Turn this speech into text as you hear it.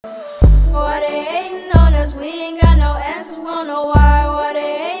us. We ain't got no answers, we don't know why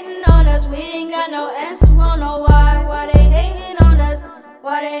they hating on us. We ain't got no answers, we don't know why they hating on us.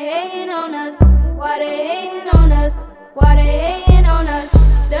 Why they hating on us? Why they hating on us? Why they hating on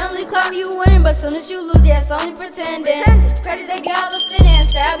us? They only clap you winning, but soon as you lose, yeah, it's only pretending. Credits they get all the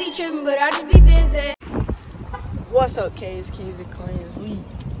finance, I be tripping, but I just be busy. What's up, K's, Kings, and Queens? We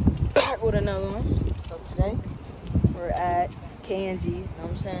back with another one. So today, we're at KNG, you know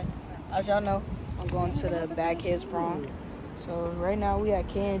what I'm saying? As y'all know, I'm going to the BAD KID prom. So right now, we at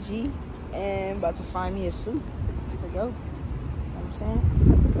KNG, and about to find me a suit to go. You know what I'm saying?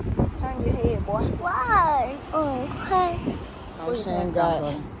 Turn your head, boy. Why? Oh, okay. You know what I'm saying?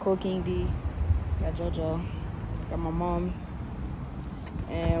 Got Cool King D, got JoJo, got my mom,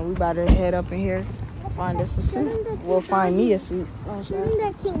 and we about to head up in here, find us a suit. We'll find me a suit. You know what I'm saying?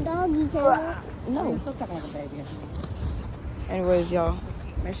 That cute doggy too. No. You're still talking like a baby. Anyways, y'all,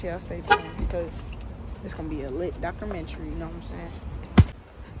 make sure y'all stay tuned because it's gonna be a lit documentary, you know what I'm saying?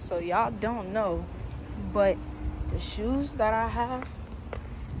 So y'all don't know, but the shoes that I have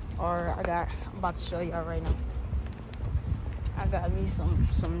I'm about to show y'all right now. I got me some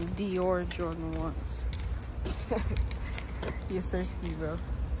Dior Jordan 1s. Yes, sir, Steve, bro.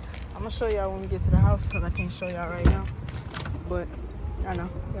 I'm gonna show y'all when we get to the house because I can't show y'all right now. But I know,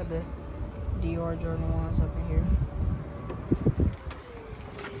 got the Dior Jordan 1s up in here.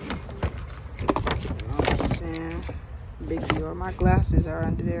 You know what I'm saying? Big Dior. My glasses are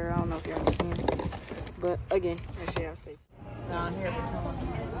under there. I don't know if y'all can see them. But again, make sure y'all stay tuned. Down here,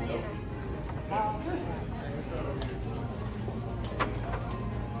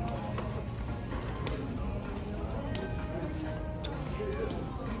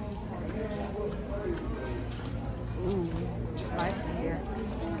 ooh, it's nice in here.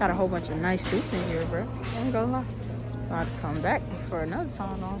 Got a whole bunch of nice suits in here, bro. I ain't gonna lie. I'll have to come back for another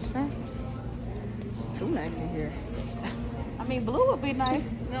time, you know what I'm saying? It's too nice in here. I mean, blue would be nice.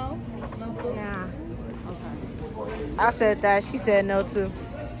 No? No blue? Nah. Okay. I said that. She said no, too.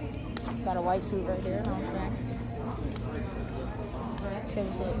 Got a white suit right there, you know what I'm saying? Say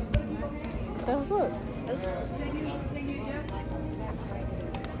what's up. Say what's up.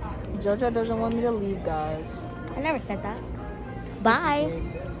 JoJo doesn't want me to leave, guys. I never said that. Bye.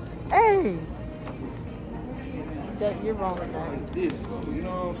 Hey! You're wrong with that. Like this, you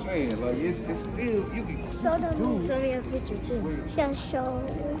know what I'm saying? Like it's still, you can So don't show me a picture too. Just show.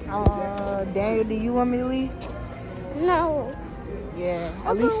 Daniel, do you want me to leave? No. Yeah,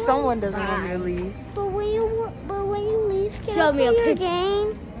 at least someone doesn't want me to leave. But when you leave, can I play your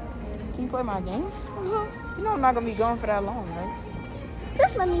game? Can you play my game? Uh-huh. You know I'm not gonna be gone for that long, right?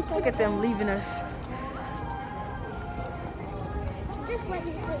 Just let me play. Look at them leaving us. Just let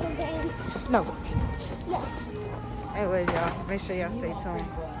me play the game. No. Yes. Anyways, y'all, make sure y'all stay tuned.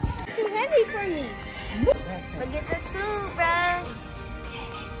 It's too heavy for me. Look at the suit, bruh.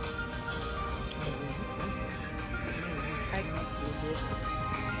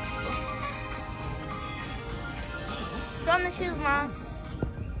 It's on the shoes, Mom.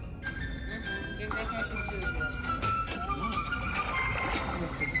 Give that kind of shoes.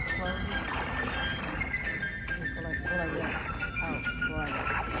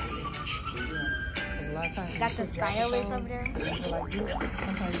 Got the stylist over there. Like this.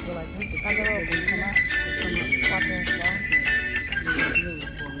 Sometimes you go like this. It's a little bit come out. Pop in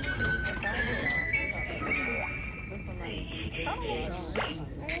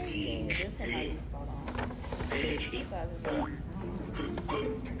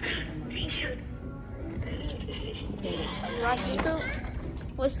You like the suit?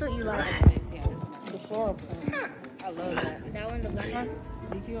 What suit you like? the floral print. I love that. That one, the black one?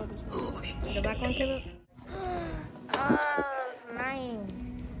 The black one, Caleb? Oh, it's nice.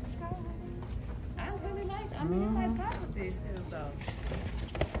 I really like both these shoes though.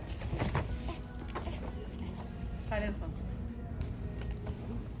 Try this one.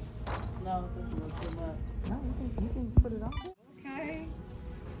 No, this is a little too much. No, you can put it on. Okay.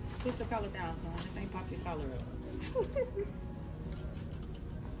 Push the color down, son. This ain't pop your color up.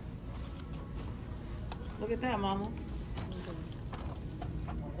 Look at that, Mama.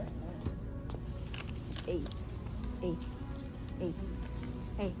 Hey.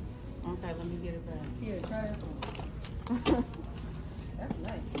 Okay, let me get it back. Here, try this one. That's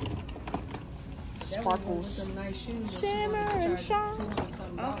nice. Sparkles. Some nice shoes. Shimmer and shine.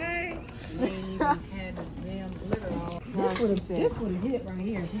 Okay. They ain't even had the damn glitter on. This would have hit right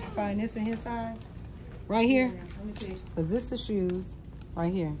here. You can find this in his size. Right here. Let me see. Cause this the shoes.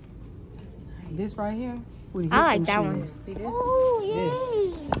 Right here. This right here. I like that one. See this? Oh,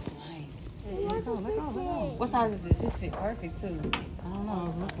 yay. Let go. What size is this? This fit perfect too. I don't know. I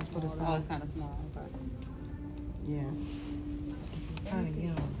was looking for the Oh, size. it's kind of small. Okay. Yeah. Kind of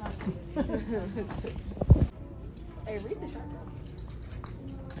young. Hey, read the shot.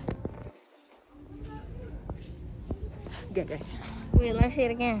 Good. Wait, let me see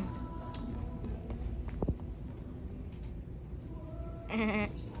it again.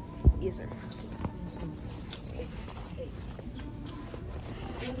 Yes, sir.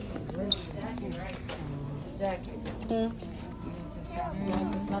 Jacket.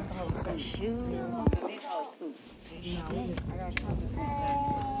 Not the whole suit. Shoe. These whole suits.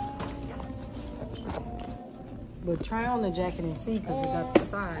 But try on the jacket and see, because we got the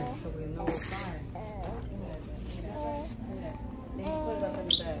size, so we know what size. Then you put it up in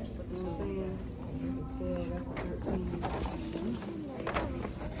the bag. Put the shoes in. That's a 13.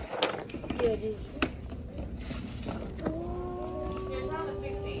 Here it is.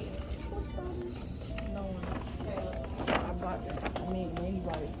 No one. I bought that. I mean,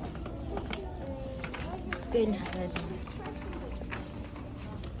 anybody. Didn't have it.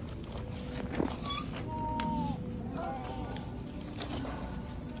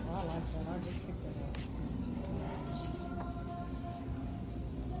 I like that. I just picked that up.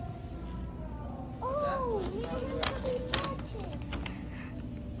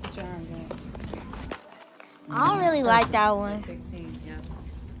 I don't really like that one. 16, yeah.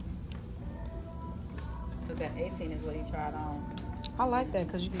 So that 18 is what he tried on. I like that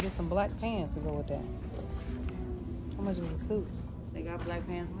because you can get some black pants to go with that. How much is a suit? They got black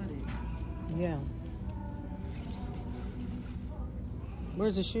pants with it. Yeah.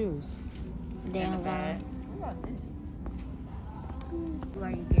 Where's the shoes? Damn guy. What about this? Where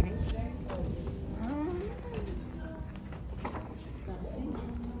are you getting?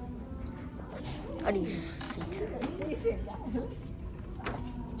 Are these?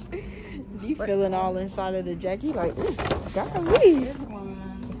 You feeling all inside of the jacket? You like, ooh, golly. This one,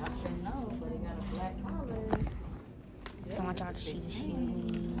 I should know, but it got a black collar. I want y'all to see the shoes.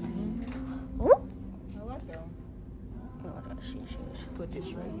 Ooh. I like that one. I want y'all to see the shoes. Put this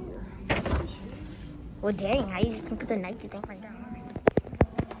right here. Well, dang, how you just can put the Nike thing right down?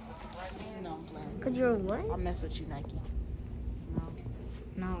 No, I'm playing. Cause you're what? I mess with you, Nike.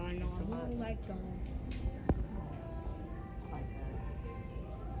 No, I know. I don't like them. Like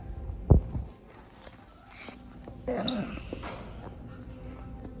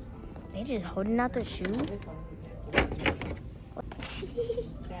They just holding out the shoe.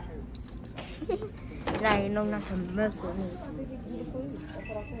 that hurt. Now you know not to mess with me. That's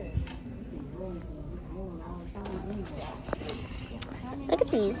what I said. Look at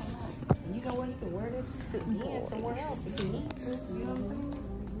these. You know what? You can wear this again somewhere else. You know what I'm saying?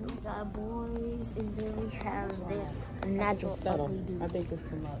 We got boys, and then we have this natural ugly dude. I think it's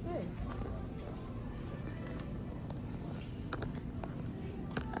too much.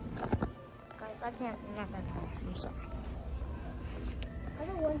 Guys, I can't. I'm not gonna tell you. I'm sorry. I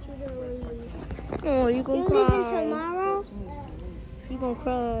don't want you to leave. Oh, you gonna cry? Tomorrow? You gonna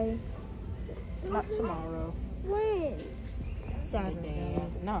cry? Not tomorrow. When? Saturday.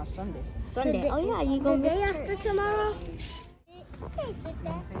 No, Sunday. Sunday. Oh yeah, you gonna miss After tomorrow? I can't fit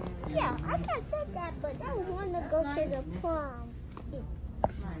that. Yeah, I can fit that, but I want to go to the prom.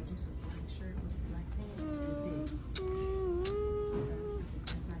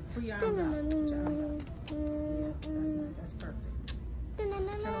 Put your arms out. Put your arms out. That's perfect. Turn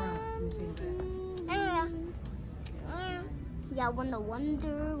around. Let me see that. Yeah, I wanna wonder.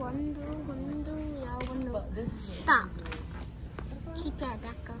 Yeah, I wanna stop. Keep that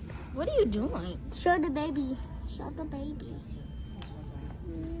back up. What are you doing? Show the baby. Show the baby.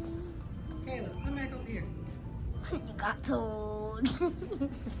 Caleb, come back over here. You got told.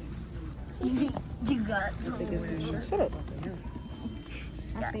 you got told. Shut up.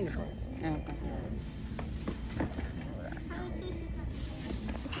 I seen it first. Okay.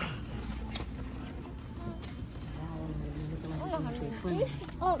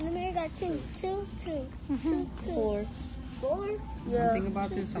 Oh, the man got two. Four. One thing about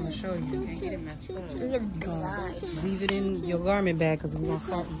this, I'm gonna show you. You can't get it messed up. Look at the eyes. Leave it in your garment bag because we're gonna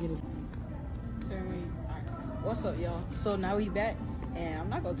start to get it. What's up, y'all? So now we back, and I'm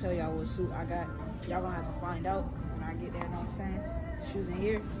not gonna tell y'all what suit I got. Y'all gonna have to find out when I get there, know what I'm saying? Shoes in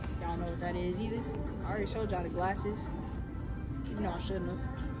here. Y'all know what that is either. I already showed y'all the glasses. You know I shouldn't have.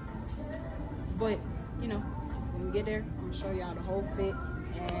 But, you know, when we get there, I'm gonna show y'all the whole fit.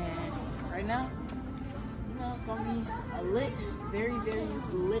 And right now, you know, it's gonna be a lit, very, very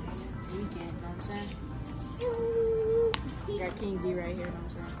lit weekend, you know what I'm saying? Got King D right here, you know what I'm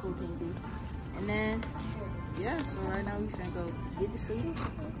saying? Cool King D. And then, yeah, so right now we finna go get the suit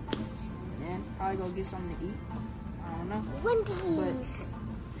and probably go get something to eat. I don't know. Wendy's.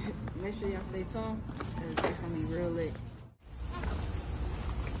 But make sure y'all stay tuned, because it's gonna be real lit.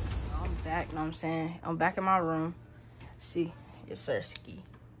 I'm back, you know what I'm saying? I'm back in my room. See, it's sir ski.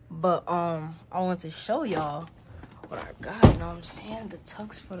 But I want to show y'all what I got, you know what I'm saying? The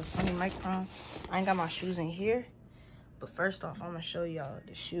tux for the funny mic prom. I ain't got my shoes in here. But first off, I'm gonna show y'all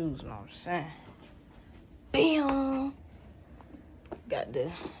the shoes, you know what I'm saying? Bam! Got the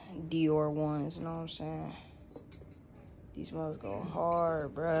Dior ones, you know what I'm saying? These ones go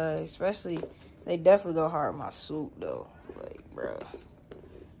hard, bruh. Especially, they definitely go hard with my suit, though. Like, bruh.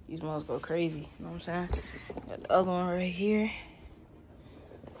 These ones go crazy, you know what I'm saying? Got the other one right here. You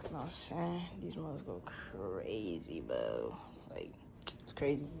know what I'm saying? These ones go crazy, bro. Like, it's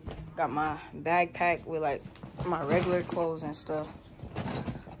crazy. Got my backpack with, like, my regular clothes and stuff. You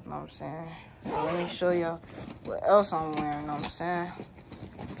know what I'm saying? So let me show y'all what else I'm wearing, you know what I'm saying?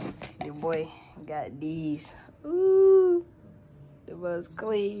 Your boy got these. Ooh. It was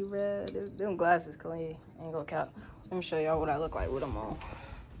clean, bro. Them glasses clean. Ain't gonna count. Let me show y'all what I look like with them on.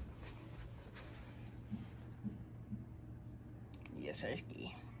 Yes, sir,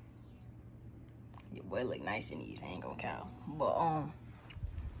 ski. Your boy look nice in these. Ain't gonna count. But,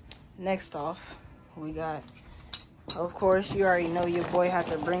 next off, we got, of course, you already know your boy had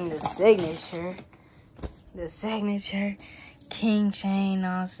to bring the signature. The signature king chain, you know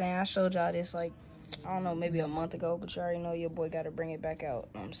what I'm saying? I showed y'all this, like, I don't know, maybe a month ago, but you already know your boy got to bring it back out,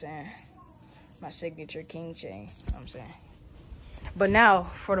 you know what I'm saying? My signature king chain, you know what I'm saying? But now,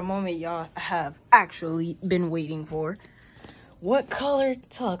 for the moment y'all have actually been waiting for, what color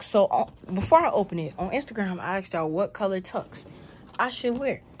tux? So, before I open it, on Instagram, I asked y'all what color tux I should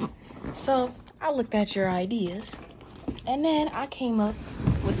wear. So, I looked at your ideas, and then I came up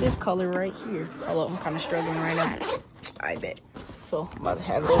with this color right here. Although I'm kind of struggling right now. I bet. So, I'm about to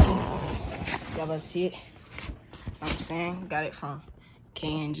have it open. Y'all about to see it. You know what I'm saying? Got it from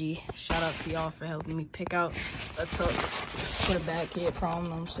KNG. Shout out to y'all for helping me pick out a tux for the Bad Kid prom. You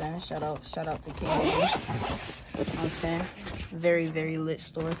know what I'm saying? Shout out to KNG. You know what I'm saying? Very, very lit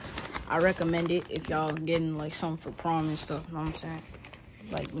store. I recommend it if y'all getting like something for prom and stuff. You know what I'm saying?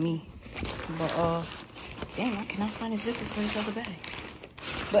 Like me. But, damn, I cannot find a zipper for this other bag.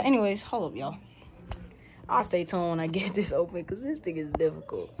 But anyways, hold up, y'all. I'll stay tuned when I get this open, because this thing is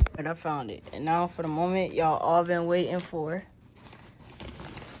difficult. But I found it. And now, for the moment, y'all all been waiting for.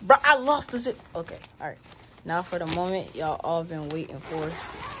 Bro, I lost the zip. Okay, alright. Now, for the moment, y'all all been waiting for.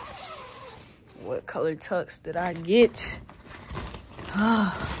 What color tux did I get?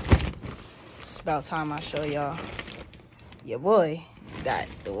 It's about time I show y'all. Your boy got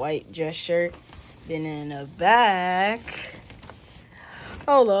the white dress shirt. Then in the back,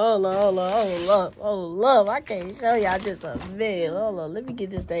 hold up. I can't show y'all just a video. Hold on, let me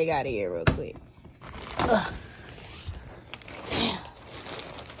get this thing out of here real quick.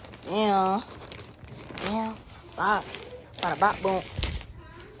 Damn. Bada bop, boom.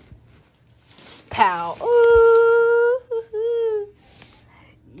 Pow. Ooh.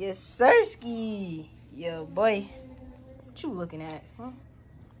 Yes, sirski. Yo, boy. What you looking at?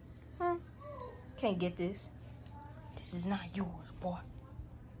 Huh? Can't get this. This is not yours, boy.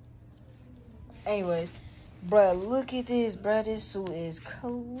 Anyways, bruh, look at this, bruh. This suit is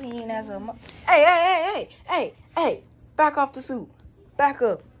clean as a Hey. Back off the suit. Back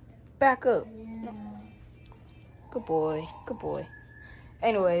up. Good boy.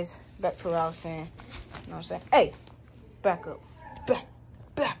 Anyways, back to what I was saying. You know what I'm saying? Hey, back up. Back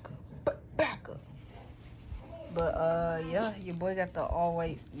up. But, yeah, your boy got the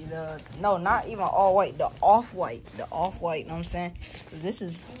all-white, no, not even all-white, the off-white, you know what I'm saying? This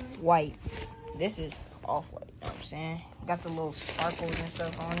is white, this is off-white, you know what I'm saying? Got the little sparkles and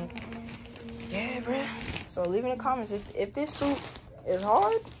stuff on it. Yeah, bruh. So, leave in the comments, if this suit is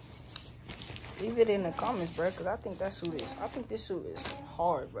hard, leave it in the comments, bruh, because I think this suit is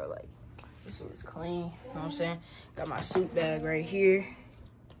hard, bruh. Like, this suit is clean, you know what I'm saying? Got my suit bag right here, you know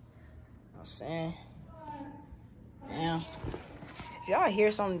what I'm saying? Damn. If y'all hear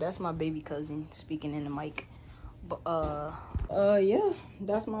something, that's my baby cousin speaking in the mic. But, yeah,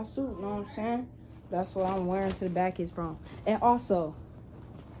 that's my suit, you know what I'm saying? That's what I'm wearing to the Bad Kids prom. And also,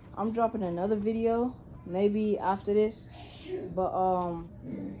 I'm dropping another video, maybe after this. But,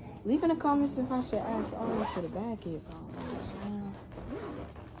 leave in the comments if I should ask on to the Bad Kid prom, you know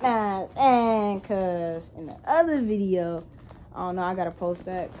what I'm saying? And cause in the other video, I don't know, I gotta post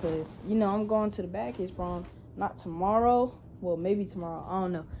that, cause, I'm going to the Bad Kids prom. Not tomorrow. Well, maybe tomorrow. I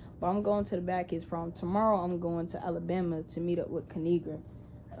don't know. But I'm going to the Bad Kids prom. Tomorrow, I'm going to Alabama to meet up with Kanigra.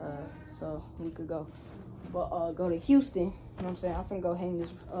 So, we could go. But, go to Houston. You know what I'm saying? I'm finna go hang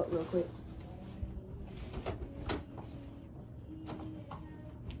this up real quick.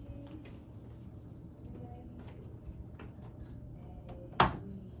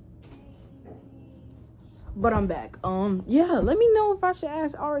 But I'm back. Yeah, let me know if I should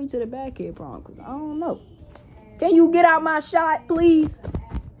ask Ari to the Bad Kid Prom, because I don't know. Can you get out my shot, please?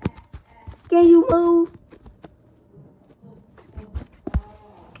 Can you move?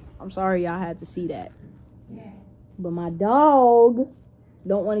 I'm sorry y'all had to see that. But my dog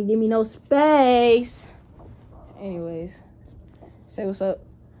don't want to give me no space. Anyways, say what's up.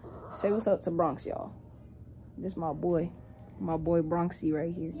 Say what's up to Bronx, y'all. This my boy Bronxy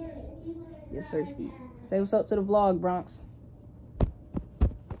right here. Yes, sirski. Say what's up to the vlog, Bronx.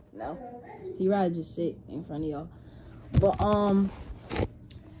 No, he rather just sit in front of y'all. But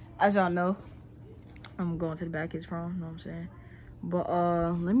as y'all know, I'm going to the Bad Kids Prom. Know what I'm saying? But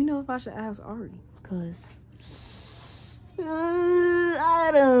let me know if I should ask Ari, cause I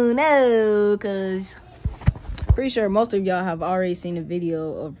don't know, cause pretty sure most of y'all have already seen a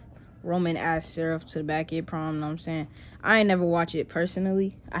video of Roman asked Seraph to the Bad Kid Prom. Know what I'm saying? I ain't never watched it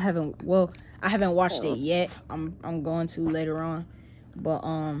personally. I haven't watched it yet. I'm going to later on. But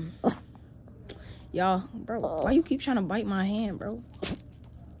y'all, bro, why you keep trying to bite my hand, bro?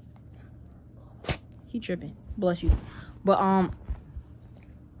 He tripping. Bless you. But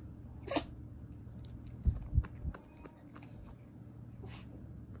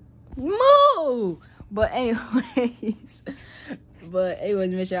move. But anyways,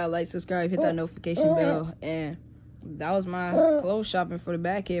 make sure y'all like, subscribe, hit that notification bell, and that was my clothes shopping for the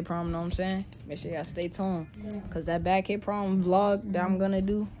Bad Kid Prom. Know what I'm saying? Make sure y'all stay tuned, cause that Bad Kid Prom vlog that I'm gonna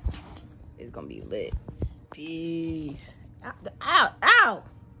do is gonna be lit. Peace. Ow!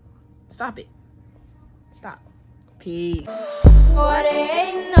 Stop it. Stop. Peace. Why they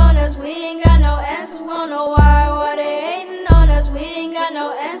hating on us? We ain't got no answers. Won't know why. Why they hating on us? We ain't got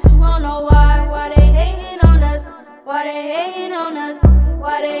no answers. Won't know why. Why they hating on us? Why they hating on us?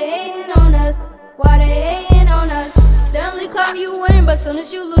 Why they hating on us? Why they hating on us? They only claim you winning, but soon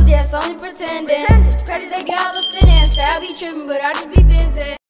as you lose, yeah, it's only pretending. Credits they get all the finance. I be tripping, but I just be busy.